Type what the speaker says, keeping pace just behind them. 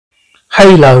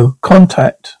Halo.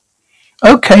 Contact.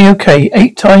 Okay.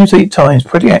 8 times.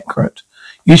 Pretty accurate.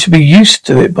 You should be used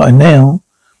to it by now.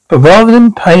 But rather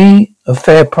than pay a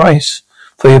fair price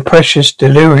for your precious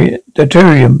delirium,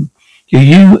 your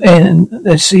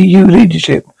UNSCU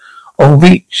leadership or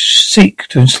reach seek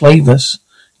to enslave us.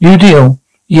 You deal.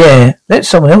 Yeah, let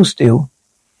someone else deal.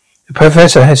 The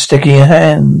professor has sticky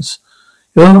hands.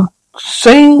 You're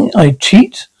saying I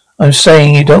cheat? I'm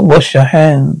saying you don't wash your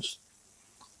hands.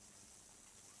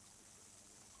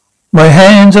 My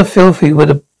hands are filthy with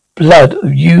the blood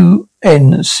of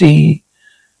UNSC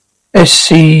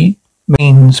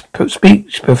means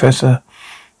speech, Professor.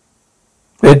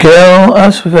 Regale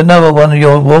us with another one of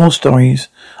your war stories.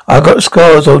 I've got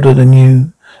scars older than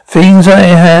you. Things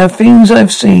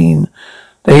I've seen.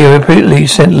 They have repeatedly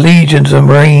sent legions of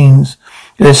Marines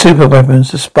with their super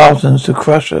weapons, the Spartans, to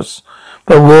crush us.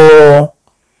 But war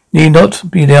need not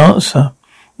be the answer.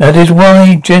 That is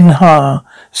why Jen Ha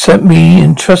sent me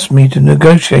and trust me to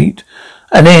negotiate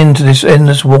an end to this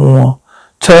endless war.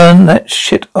 Turn that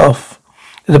shit off.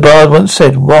 As the bard once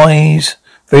said, wise,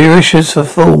 Varicious a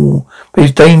fool, but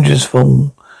he's dangerous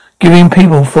fool. Giving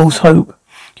people false hope.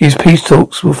 His peace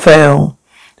talks will fail.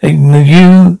 The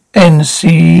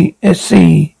UNSC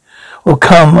will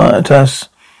come at us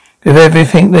with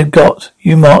everything they've got.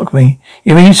 You mark me.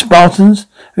 You mean Spartans?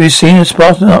 Have you seen a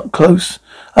Spartan up close?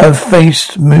 I've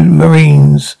faced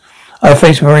Marines.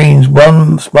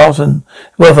 One Spartan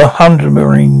worth 100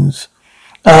 Marines.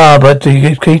 But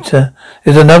Keita,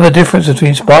 there's another difference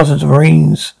between Spartans and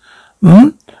Marines.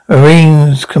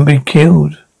 Marines can be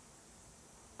killed.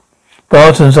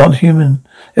 Spartans aren't human.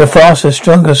 They're faster,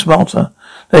 stronger, smarter.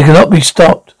 They cannot be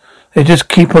stopped. They just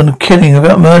keep on killing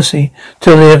without mercy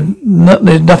till there's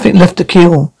nothing left to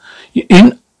kill. You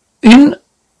in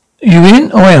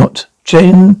or out?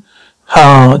 Jen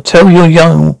Ha, tell your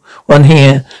young one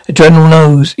here. The general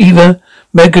knows either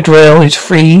Megadrill is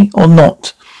free or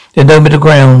not. There's no middle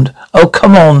ground. Oh,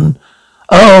 come on.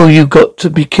 Oh, you got to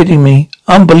be kidding me.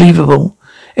 Unbelievable.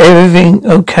 Everything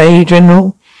okay,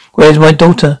 General? Where's my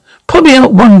daughter? Probably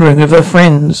out wandering with her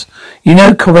friends. You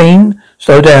know, Corinne,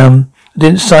 slow down. I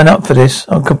didn't sign up for this.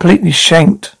 I'm completely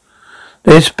shanked.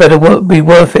 This better be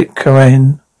worth it,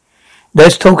 Corinne.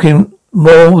 Less talking,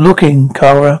 more looking,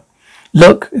 Kara.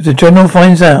 Look, if the General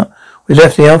finds out we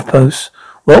left the outpost,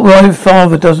 what my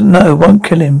father doesn't know won't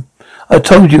kill him. I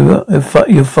told you I'd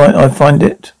find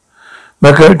it.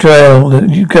 Megadrill,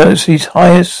 the galaxy's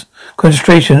highest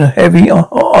concentration of heavy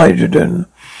hydrogen.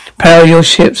 Power your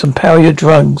ships and power your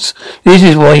drugs. This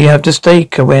is why you have to stay,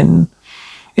 Corinne.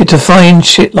 It's to find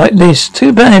shit like this.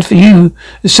 Too bad for you.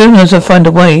 As soon as I find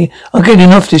a way, I'm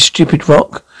getting off this stupid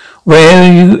rock.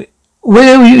 Where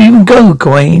will you even go,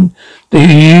 Corinne? The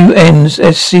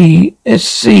UNSC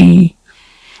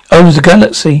owns the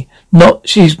galaxy.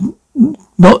 She's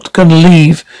not gonna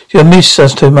leave. She'll miss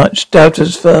us too much. Doubt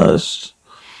us first.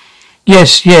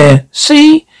 Yes, yeah.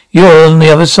 See? You're on the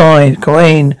other side,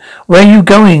 Corinne. Where are you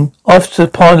going? Off to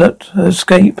pilot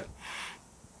escape.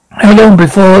 How long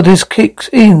before this kicks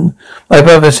in? My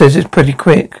brother says it's pretty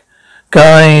quick.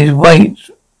 Guys, wait.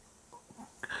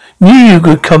 Knew you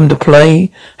could come to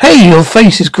play. Hey, your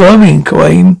face is glowing,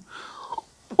 Corinne.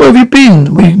 Where have you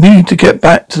been? We need to get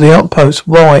back to the outpost.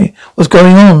 Why? What's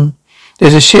going on?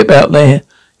 There's a ship out there.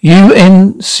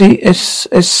 UNSC?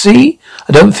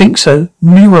 I don't think so.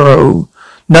 Nero.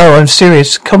 No, I'm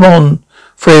serious. Come on.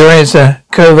 Frieza,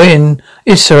 Corinne,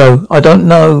 Isaro. I don't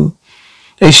know.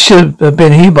 They should have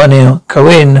been here by now.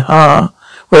 Corinne, Ha.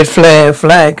 Red flare,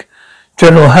 flag.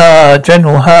 General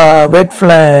Ha, red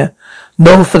flare.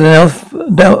 North of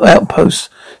the outpost.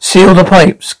 Seal the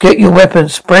pipes. Get your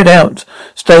weapons. Spread out.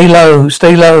 Stay low.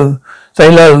 Stay down.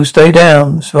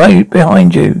 It's right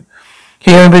behind you.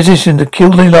 Here in position to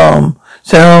kill the alarm.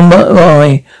 Sound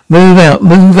by. Move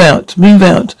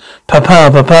out.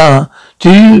 Papa.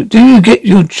 Do you get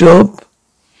your job?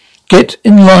 Get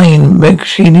in line,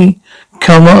 Megshini.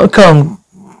 Come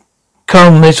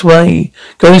this way.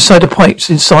 Go inside the pipes.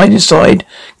 Inside.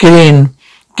 Get in.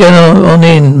 Get on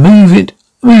in. Move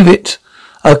it.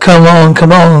 Oh, come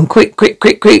on. Quick.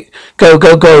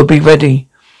 Go. Be ready.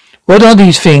 What are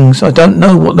these things? I don't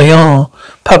know what they are.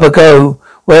 Papa, go.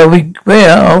 Where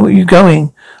are you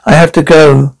going? I have to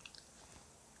go.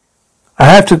 I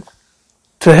have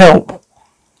to help.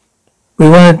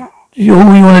 Are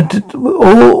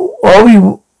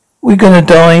we gonna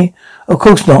die? Of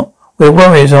course not. We're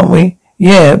warriors, aren't we?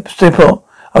 Yeah, stay put.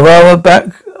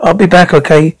 I'll be back,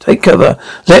 okay? Take cover.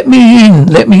 Let me in.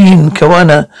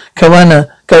 Kawana.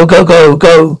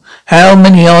 Go. How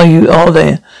many are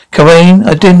there? Corinne,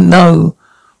 I didn't know.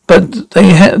 But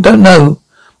they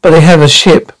have a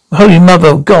ship. Holy Mother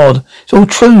of God. It's all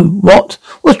true. What?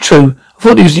 What's true? I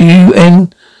thought it was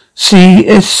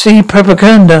UNCSC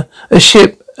propaganda. A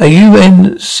ship. A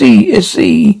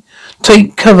UNCSC.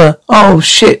 Take cover. Oh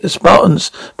shit, the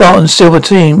Spartans Silver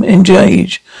Team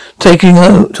engage. Taking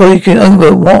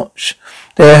over. Watch.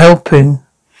 They're helping.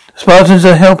 Spartans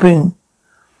are helping.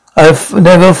 I've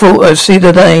never thought I'd see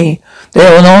the day.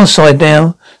 They're on our side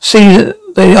now. See that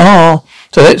they are.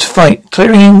 So let's fight.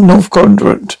 Clearing North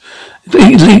Quadrant.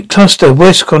 Elite cluster,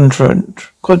 West Quadrant.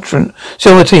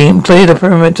 Silver Team, clear the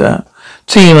perimeter.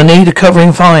 Team, I need a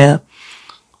covering fire.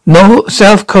 No,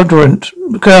 South Quadrant.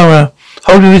 Kara,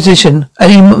 hold your position.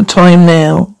 Any time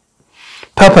now.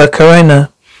 Papa, Karina.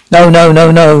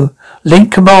 No.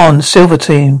 Link command, Silver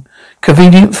Team.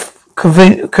 Convenient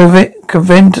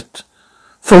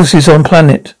forces on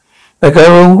planet.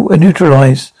 Megaro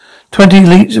neutralized. 20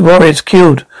 elite warriors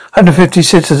killed. 150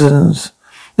 citizens.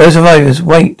 No survivors.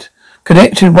 Wait.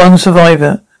 Correction, one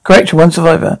survivor.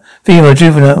 Female,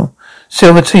 juvenile.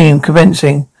 Silver Team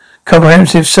commencing.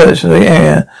 Comprehensive search of the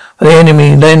area for the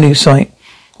enemy landing site.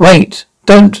 Wait.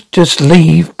 Don't just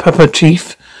leave, Papa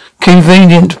Chief.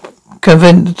 Convenient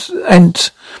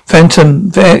and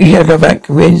Phantom Yagovac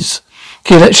Riz.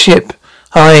 Kill that ship.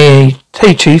 Hey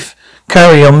Chief.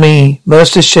 Carry on me.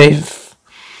 Master Chief.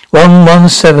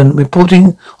 117.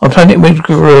 Reporting on planet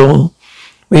Midgirl.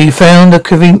 We found a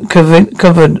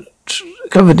coveted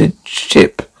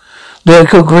ship.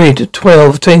 Lyrical grid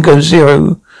 12 Tango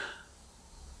 0.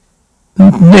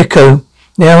 Nico.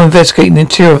 Now investigating the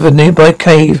interior of a nearby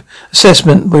cave.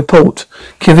 Assessment report.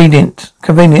 Convenient.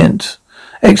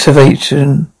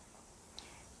 Excavation.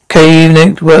 Cave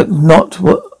network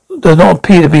does not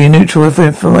appear to be neutral with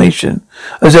information.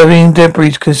 Observing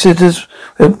debris consistent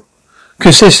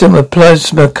with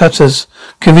plasma cutters.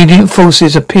 Convenient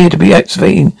forces appear to be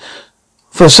activating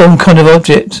for some kind of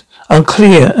object.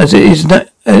 Unclear as it is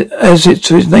as it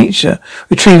to its nature.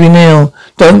 Retrieving now.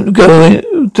 Don't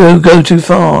go too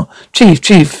far.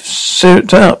 Chief,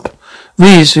 suit up.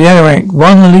 Riz, Yarak,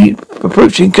 one elite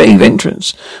approaching cave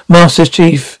entrance. Master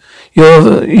Chief,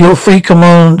 your free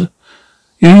command.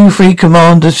 You free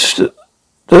command the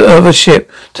other ship.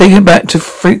 Take it back to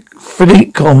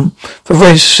Fleetcom for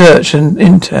research and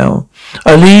intel.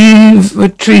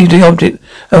 Retrieve the object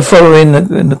and follow in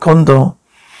the Condor.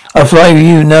 I'll fly with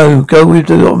you. No, go with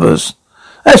the others.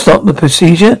 That's not the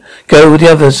procedure. Go with the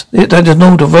others. That is an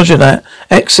order. Roger that.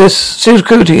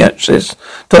 Security access.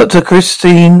 Dr.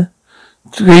 Christina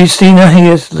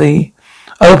Heasley.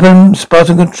 Open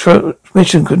Spartan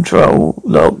mission control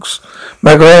logs.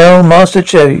 Magrel, Master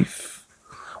Chief.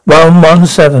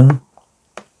 117.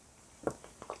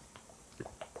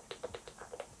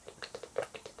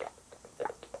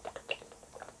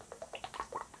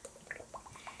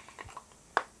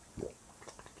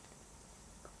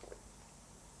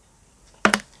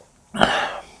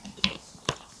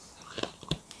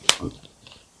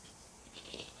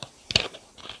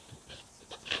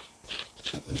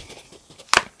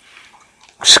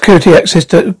 Security access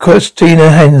to Christina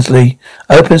Hensley.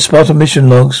 Open Spartan mission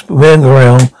logs.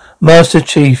 Magrel, Master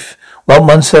Chief.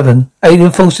 117.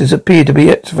 Alien forces appear to be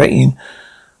activating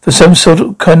for some sort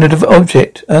of kind of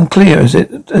object. Unclear as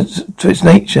to its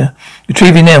nature.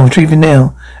 Retrieving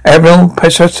now. Admiral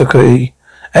Pesacki.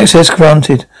 Access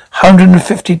granted.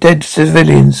 150 dead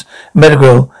civilians.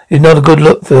 Medical is not a good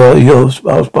look for your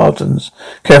Spartans.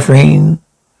 Catherine.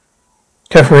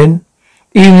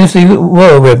 Even if they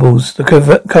were rebels, the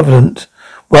Covenant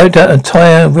wiped out an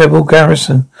entire rebel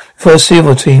garrison before a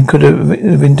Silver Team could have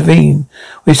intervened.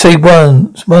 We say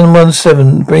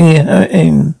 117, bringing her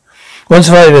in. One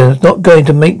survivor is not going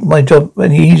to make my job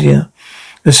any easier.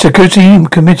 The security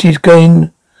committee is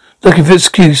looking for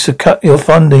excuse to cut your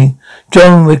funding.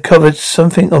 John recovered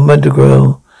something on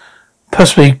Montegro,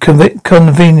 possibly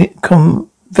convenient.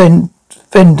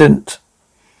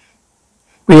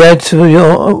 We'll add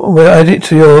it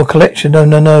to your collection.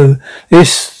 No.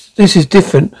 This is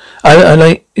different.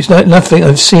 It's like nothing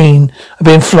I've seen. I've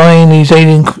been fighting these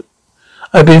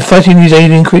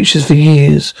alien creatures for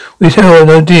years. We have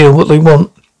no idea what they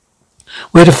want,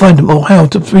 where to find them, or how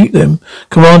to treat them.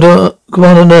 Commander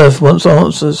on Earth wants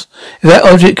answers. If that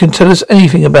object can tell us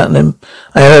anything about them,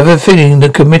 I have a feeling the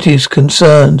committee's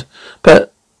concerned.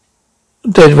 But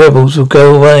dead rebels will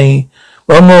go away.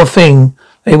 One more thing.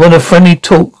 They want a friendly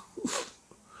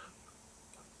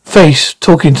face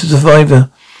talking to the survivor.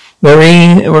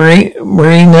 Marina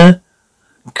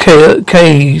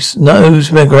K's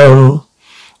knows Megrel.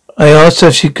 I asked her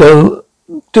if she'd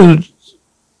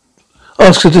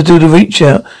ask her to do the reach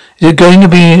out. Is it going to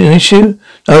be an issue?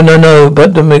 No,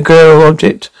 but the Megrel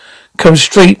object come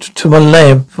straight to my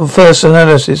lab for first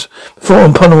analysis before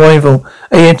upon arrival.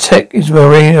 Alien Tech is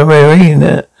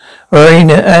Marina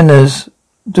Anna's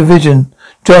division.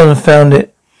 John found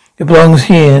it. It belongs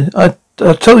here. I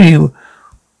told you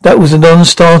that was a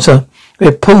non-starter.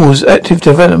 It pulls active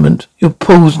development. It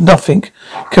pulls nothing.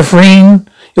 Catherine,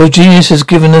 your genius has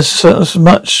given us so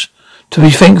much to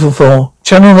be thankful for.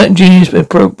 Channel that genius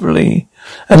appropriately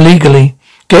and legally.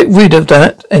 Get rid of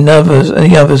that and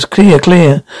any others.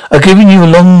 Clear. I've given you a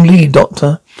long lead,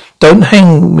 Doctor. Don't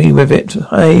hang me with it.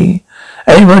 Hey.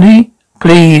 Anybody?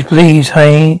 Please,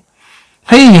 hey.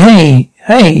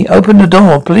 Hey, open the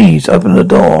door, please. Open the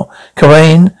door.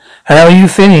 Coraine, how are you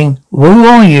feeling? Who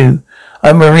are you?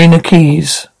 I'm Marina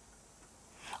Keyes.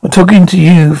 I'm talking to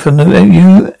you from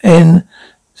the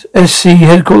UNSC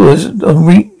headquarters on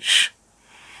Reach.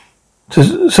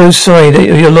 So sorry that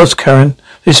you're lost, Karen.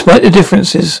 Despite the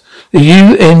differences, the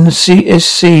UNCSC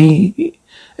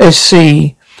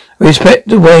respect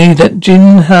the way that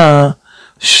Jin Ha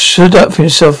stood up for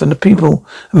himself and the people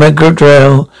of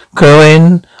Magdral.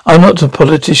 Cohen, I'm not a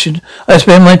politician. I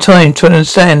spend my time trying to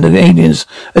understand the aliens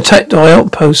attacked our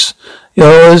outposts.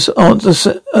 Yours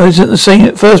isn't the same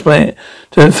at first place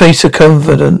to face a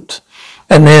confidant.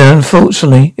 And then,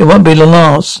 unfortunately, it won't be the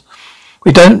last.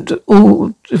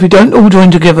 If we don't all join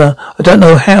together, I don't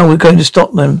know how we're going to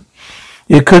stop them.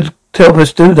 You could help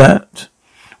us do that.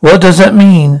 What does that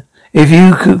mean? If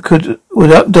you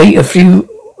would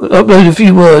upload a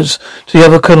few words to the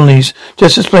other colonies,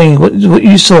 just explaining what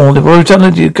you saw, the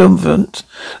brutality of government,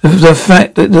 the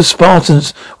fact that the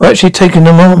Spartans were actually taking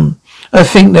them on. I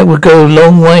think that would go a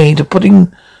long way to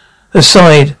putting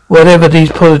aside whatever these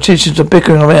politicians are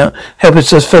bickering about, helping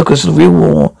us focus on the real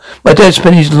war. My dad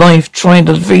spent his life trying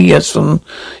to free us from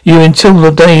you until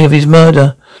the day of his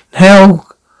murder. How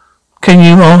can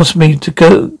you ask me to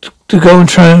go and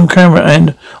try on camera?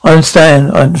 And I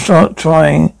understand. I'm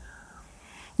trying.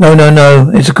 No.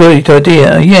 It's a great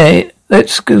idea. Yeah,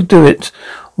 let's go do it.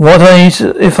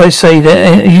 If I say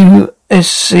that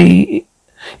UNSC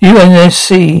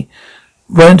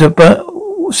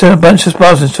sent a bunch of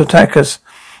Spartans to attack us?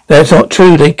 That's not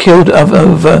true. They killed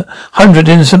over 100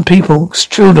 innocent people,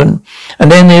 children,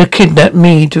 and then they kidnapped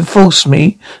me to force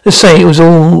me to say it was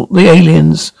all the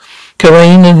aliens.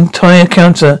 Coraine, an entire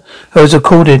counter was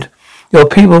recorded. Your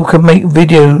people can make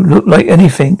video look like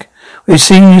anything. We've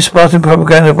seen your Spartan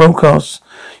propaganda broadcasts.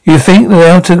 You think the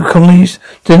outer colonies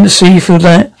didn't see through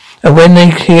that? And when they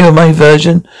hear my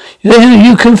version,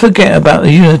 you can forget about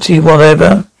the unity,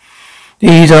 whatever.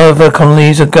 These other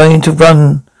colonies are going to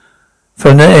run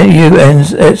from the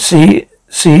UNCSC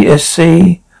as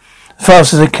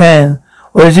fast as they can.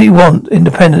 What does he want?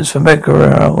 Independence from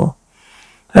Megara.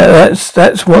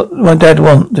 That's what my dad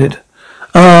wanted.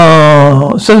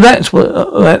 Oh, so that's what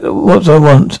I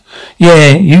want.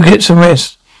 Yeah, you get some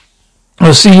rest.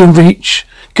 I'll see you reach.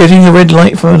 Getting a red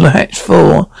light from hatch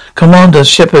 4. Commander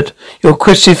Shepard, you're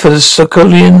requested for the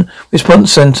Sokolian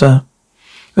Response Center.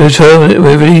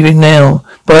 We're leaving now.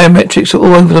 Biometrics are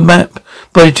all over the map.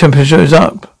 Body temperature is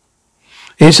up.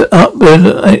 It's up.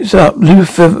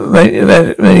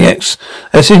 Maniacs.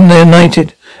 That's in the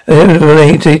United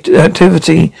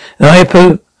activity. And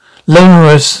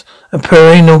hypolonus and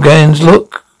perineal glands.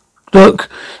 Look.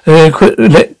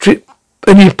 Electric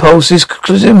pulse is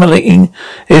stimulating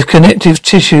his connective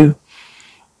tissue.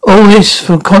 All this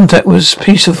from contact with a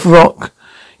piece of rock.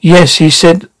 Yes, he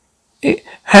said.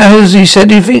 Has he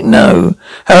said anything? No.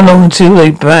 How long until they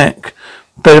back?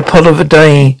 Better part of a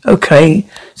day. Okay.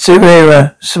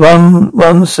 Sierra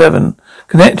 117.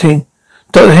 Connecting.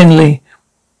 Dr. Henley.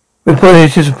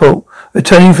 Reported to report.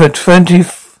 Returning for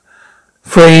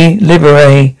 23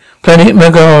 Liberae. Planet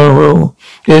Megara.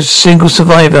 There's a single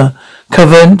survivor.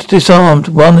 Covenant disarmed.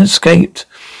 One escaped.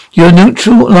 You are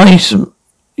neutral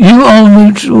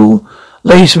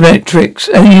metrics.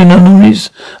 Any anomalies?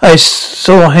 I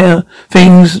saw how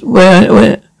things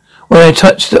when I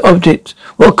touched the object.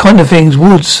 What kind of things?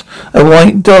 Woods, a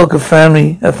white dog, a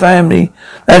family.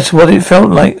 That's what it felt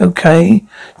like. Okay,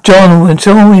 John.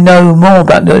 Until we know more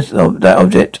about that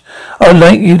object, I'd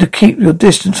like you to keep your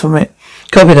distance from it.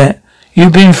 Copy that.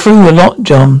 You've been through a lot,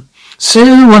 John.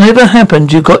 So whatever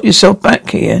happened, you got yourself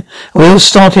back here. We'll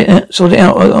sort it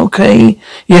out. Okay.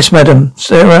 Yes, madam.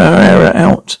 Sarah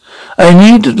out. I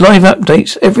need live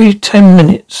updates every 10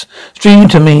 minutes. Stream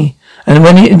to me. And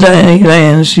when it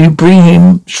lands, you bring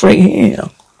him straight here.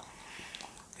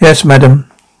 Yes, madam.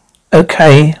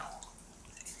 Okay.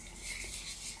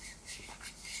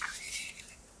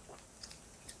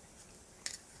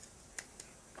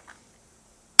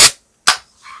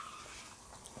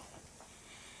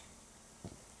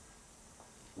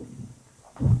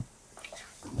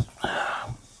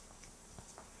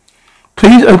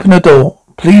 Please open the door.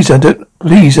 Please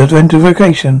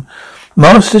identification.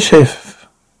 Master Chief.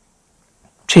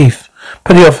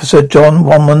 Petty Officer John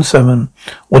 117.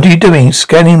 What are you doing?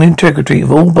 Scanning the integrity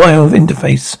of all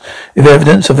bio-interface with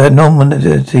evidence of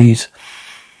abnormalities.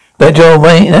 That's your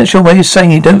way of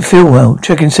saying you don't feel well.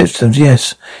 Checking systems,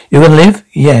 yes. You gonna live?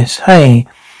 Yes. Hey,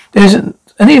 there isn't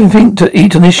anything to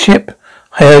eat on this ship?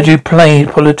 I heard you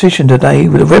played politician today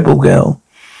with a rebel girl.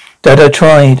 Dad, I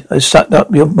tried. I sucked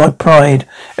up my pride.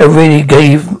 I really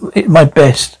gave it my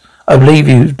best. I believe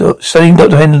you. Studying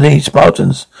Dr. Henley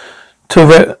Spartans to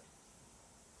a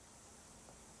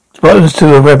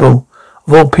rebel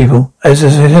of all people, as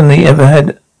Henley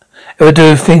ever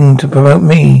do a thing to promote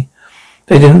me.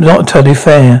 They did not totally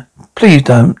fair. Please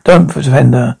don't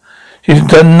defend her. She's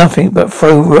done nothing but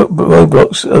throw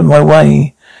roadblocks my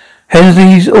way.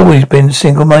 Henley's always been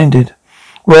single-minded.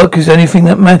 Work is the only thing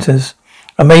that matters.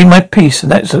 I made my peace,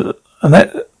 with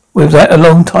that a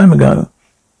long time ago.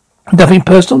 Nothing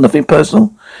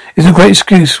personal. It's a great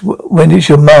excuse when it's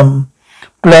your mum.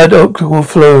 Blood, optical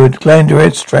fluid, glandular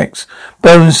extracts,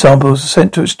 bone samples are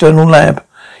sent to external lab.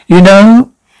 You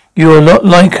know, you're a lot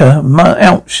like her.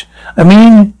 Ouch. I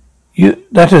mean,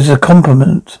 that is a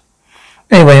compliment.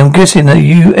 Anyway, I'm guessing the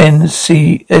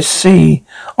UNCSC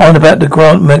on about the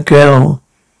Grant Magrella,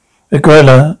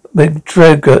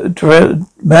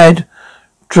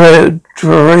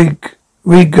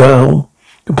 Regal,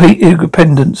 complete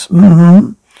independence.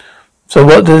 So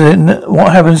what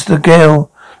happens to the girl?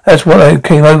 That's what I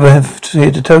came over here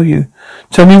to tell you.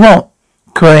 Tell me what?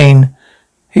 Crane.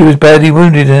 He was badly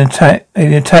wounded in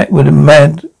an attack with a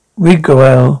mad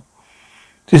Regal.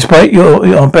 Despite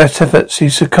your best efforts, he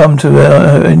succumbed to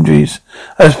her injuries.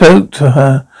 I spoke to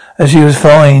her, and she was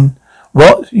fine.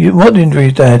 What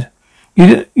injuries, Dad?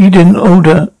 You didn't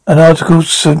order an Article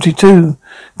 72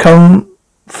 come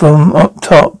from up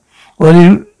top.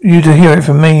 Well, you to hear it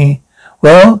from me.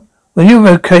 Well, when you're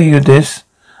okay with this,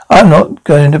 it's not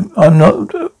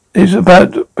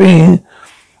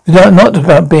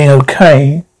about being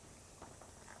okay.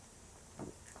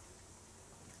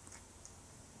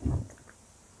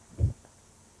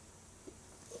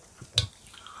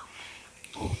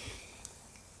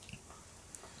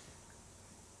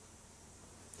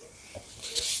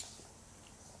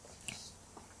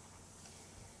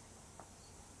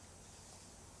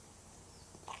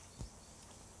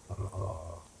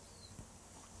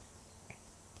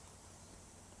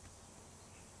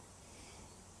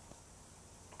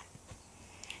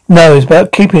 No, it's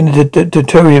about keeping the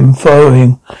deuterium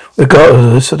flowing,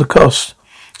 regardless of the cost.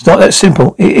 It's not that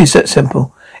simple. It is that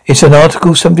simple. It's an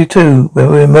Article 72, where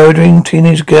we're murdering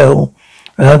teenage girl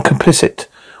and I'm complicit.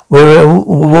 We're a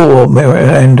war,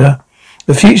 Miranda.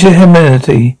 The future of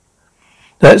humanity.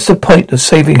 That's the point of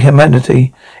saving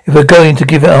humanity. If we're going to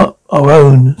give it up our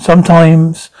own,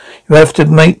 sometimes you have to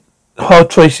make hard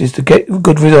choices to get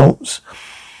good results.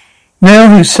 Now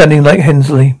who's sounding like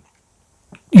Hensley?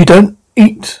 You don't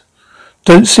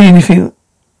see anything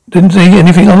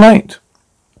I liked.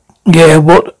 Yeah,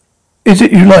 what is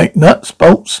it you like? Nuts,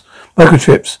 bolts,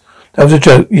 microchips. That was a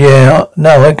joke. Yeah,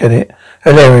 no, I get it.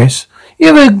 Hilarious. You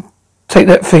ever take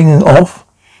that thing off?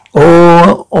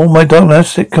 Or all my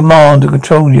diagnostic command and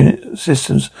control unit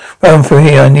systems round through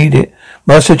here, I need it.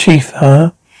 Master Chief,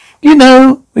 huh? You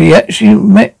know, we actually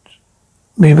met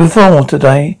me before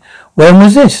today. When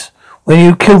was this? When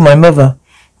you killed my mother.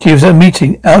 She was at a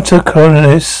meeting, outer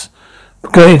colonists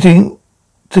getting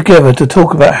together to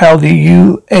talk about how the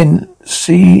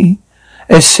UNCSC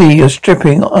are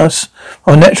stripping us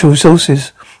of natural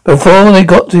resources. Before they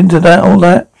got into all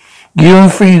that, you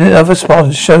and three other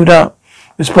Spartans showed up,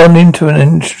 responding to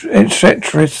an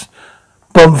treacherous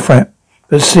bomb threat.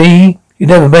 But see, it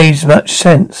never made much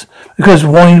sense, because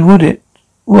why would it?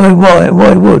 Why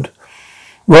would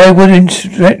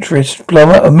treacherous blow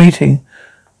up a meeting?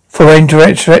 For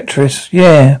indirect treacherous,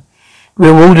 yeah. We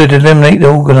were ordered to eliminate the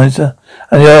organizer,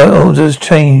 and the orders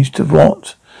changed to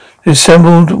what? The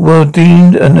assembled were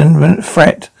deemed an imminent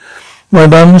threat. My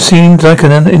mum seemed like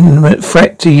an imminent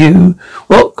threat to you.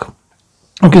 What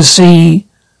I can see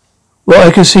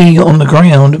on the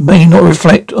ground may not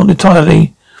reflect on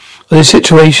entirely of the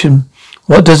situation.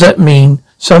 What does that mean?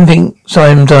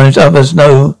 Sometimes others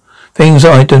know things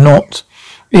I do not.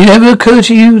 Did it ever occur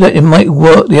to you that it might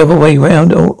work the other way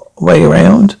around?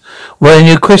 When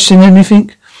you question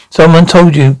anything, someone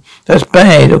told you that's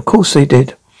bad. Of course they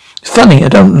did. It's funny. I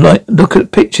don't look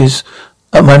at pictures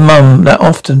of my mum that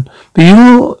often. But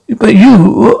you're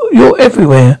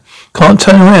everywhere. Can't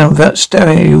turn around without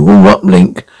staring at you. All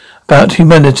uplink about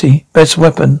humanity. Best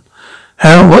weapon.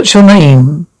 What's your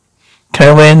name?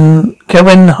 Kawen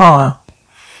Ha.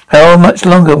 How much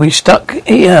longer are we stuck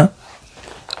here?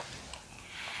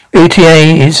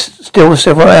 ETA is still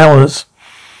several hours.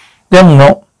 Then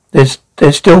not. There's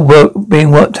still work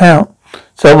being worked out.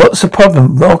 So what's the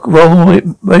problem? Roll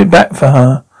it back for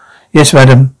her. Yes,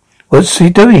 madam. What's he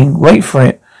doing? Wait for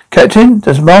it. Captain,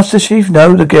 does Master Chief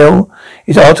know the girl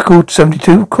is Article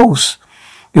 72? Of course.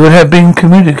 You would have been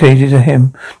communicated to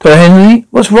him. Dr. Henry,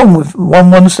 what's wrong with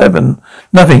 117?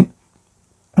 Nothing.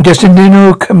 Just a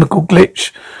neurochemical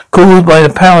glitch caused by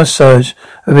the power surge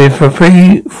of the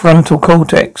prefrontal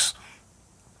cortex.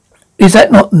 Is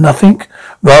that not nothing?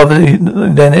 Rather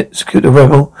than execute the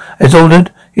rebel as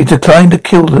ordered, he declined to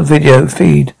kill the video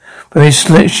feed from his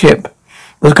ship.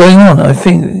 What's going on? I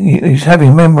think he's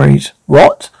having memories.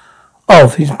 What?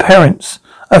 Of his parents.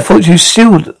 I thought you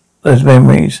sealed those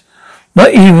memories.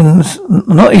 Not even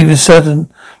certain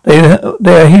they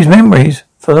are his memories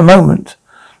for the moment.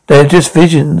 They're just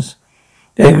visions.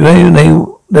 Then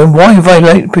why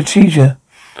violate procedure?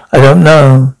 I don't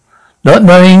know. Not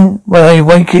knowing what a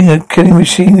waking and killing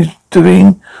machine is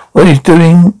doing, what he's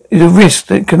doing is a risk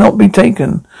that cannot be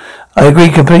taken. I agree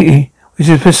completely, which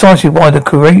is precisely why the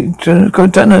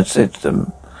Cortana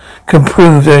system can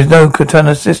prove there is no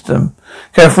Cortana system.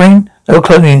 Catherine, no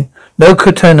cloning, no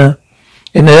Cortana.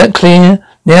 Isn't that clear?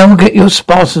 Now get your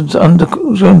Spartans under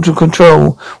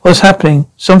control. What's happening?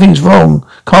 Something's wrong.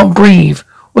 Can't breathe.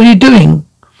 What are you doing?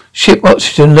 Ship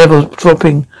oxygen levels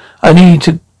dropping. I need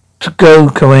to go,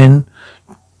 Cohen.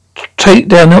 Take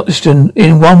down oxygen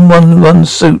in 111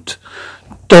 suit.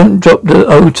 Don't drop the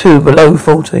O2 below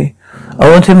 40. I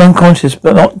want him unconscious,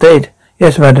 but not dead.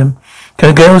 Yes, madam.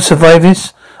 Can a girl survive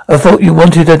this? I thought you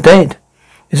wanted her dead.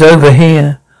 It's over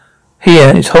here.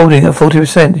 Here, it's holding at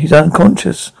 40%. He's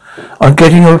unconscious. I'm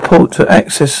getting a report to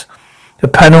access the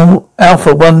panel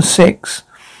Alpha 16.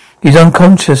 He's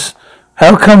unconscious.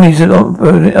 How come he's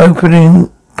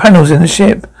opening panels in the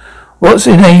ship? What's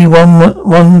in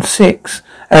A116?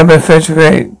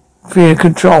 Atmospheric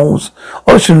controls.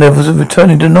 Oxygen levels are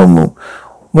returning to normal.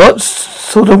 What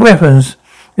sort of weapons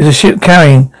is the ship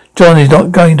carrying? John is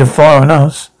not going to fire on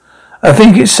us. I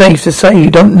think it's safe to say you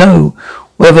don't know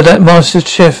whether that Master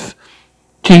Chief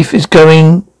is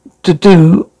going to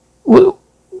do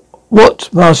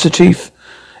what Master Chief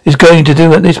is going to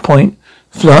do at this point.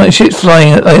 Ship's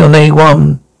flying on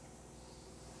A1.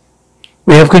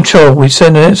 We have control. We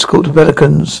send an escort to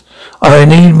Pelicans. I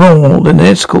need more than an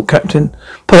escort, Captain.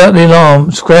 Put out the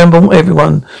alarm. Scramble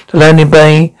everyone to landing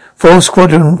bay. Full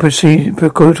squadron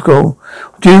protocol.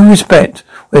 Due respect.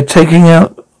 We're taking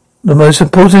out the most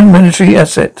important military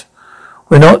asset.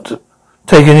 We're not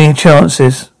taking any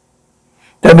chances.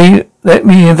 Let me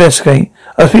investigate.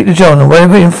 I'll speak to John and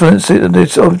whatever influence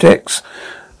these objects.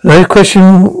 No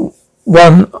question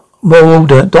one more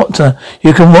order. Doctor,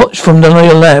 you can watch from the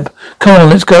lower lab. Come on,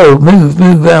 let's go. Move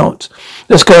out.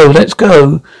 Let's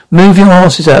go. Move your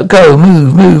asses out. Go,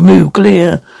 move.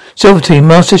 Clear. Silver Team,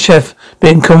 Master Chef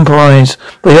being compromised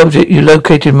by the object you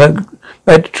located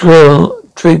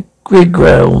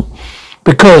Grigwell.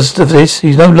 Because of this,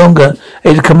 he's no longer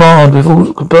able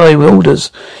to comply with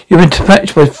orders. You've been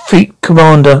dispatched by Fleet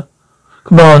Command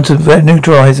to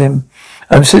neutralize him.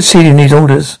 I'm succeeding these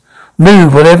orders.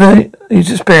 Move, whatever he's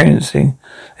experiencing.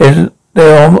 There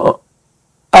are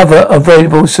other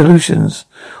available solutions.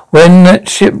 When that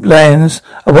ship lands,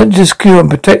 I want to secure and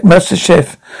protect Master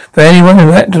Chef for anyone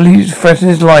who actually threatens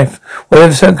his life,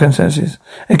 whatever circumstances.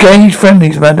 Engage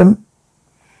friendlies, madam.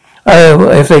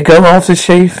 If they go after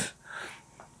Chef,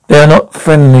 they are not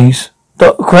friendlies.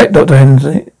 Correct, Dr.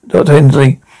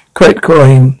 Hensley. Correct,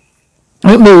 Coraine.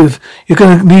 Don't move. You're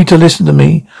going to need to listen to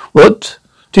me. What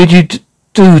did you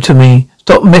do to me?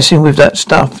 Stop messing with that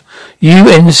stuff.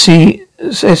 UNSC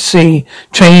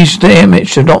changed the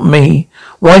image, not me.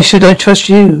 Why should I trust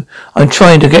you? I'm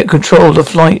trying to get control of the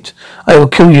flight. I will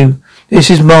kill you. This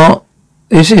is Mark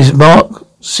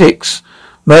 6.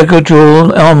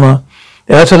 Megadral armor.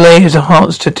 The outer layer is a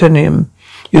heart's titanium.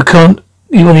 You won't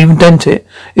even dent it.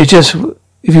 It's just,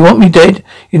 if you want me dead,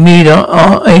 you need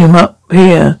our aim up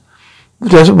here.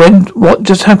 What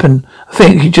just happened? I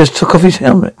think he just took off his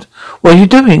helmet. What are you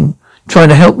doing? Trying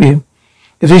to help you.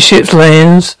 If this ship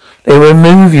lands, they will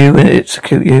remove you and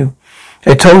execute you.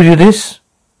 I told you this?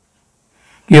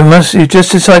 You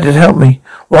just decided to help me.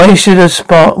 Why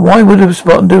would a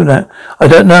Spartan do that? I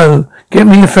don't know. Get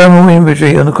me a thermal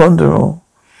inventory on the Condor.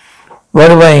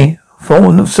 Right away.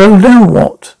 So now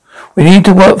what? We need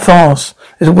to work fast.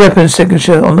 There's a weapon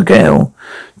signature on the Gale.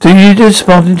 Do you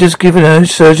Spartan just give a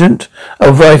sergeant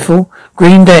a rifle?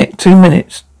 Green deck, 2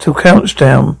 minutes to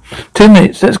countdown. 2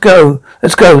 minutes, let's go.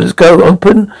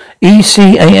 Open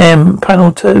ECAM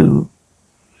panel 2.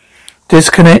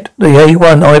 Disconnect the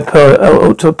A1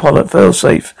 autopilot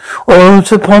failsafe.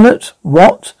 Autopilot?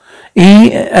 What?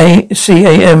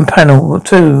 EACAM panel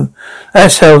 2.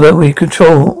 That's how that we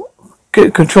control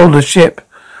the ship.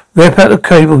 Rip out the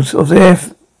cables of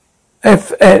the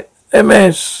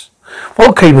FMS.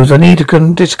 What cables? I need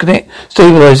to disconnect,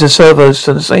 stabilize the servos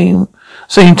to the same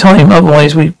time.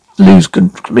 Otherwise, we lose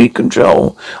complete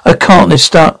control. I can't. This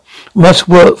stuck. Must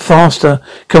work faster.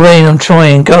 Come in. I'm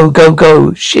trying.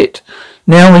 Go. Shit.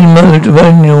 Now in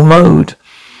manual mode.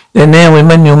 Then now in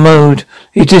manual mode.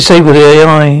 He disabled the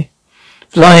AI.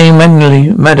 Flying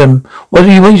manually, madam. What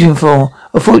are you waiting for?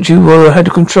 I thought you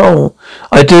had control.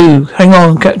 I do. Hang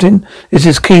on, Captain. This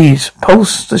is Keys.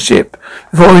 Pulse the ship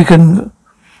before we can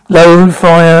load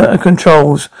fire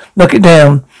controls. Knock it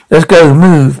down. Let's go.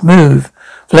 Move.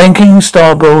 Flanking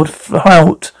starboard.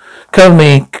 Halt. Cover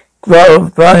me. Bravo.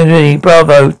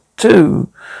 2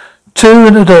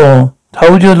 at the door.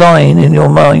 Hold your line in your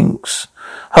minds.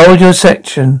 Hold your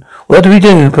section. What do we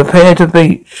do? Prepare to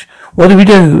beach. What do we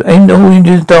do? Ain't all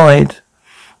engines died?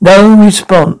 No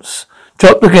response.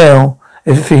 Drop the gale.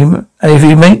 If he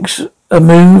makes a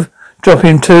move, drop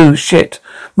him too. Shit.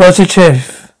 Master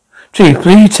Chief,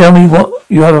 please tell me what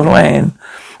you have a plan.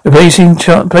 Placing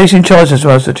charges,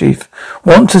 Master Chief.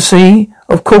 Want to see?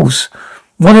 Of course.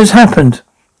 What has happened?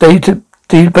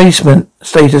 Debasement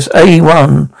status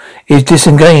A1 is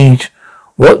disengaged.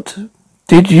 What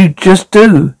did you just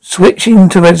do? Switching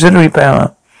to auxiliary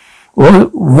power.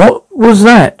 What was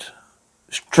that?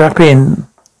 Strap in.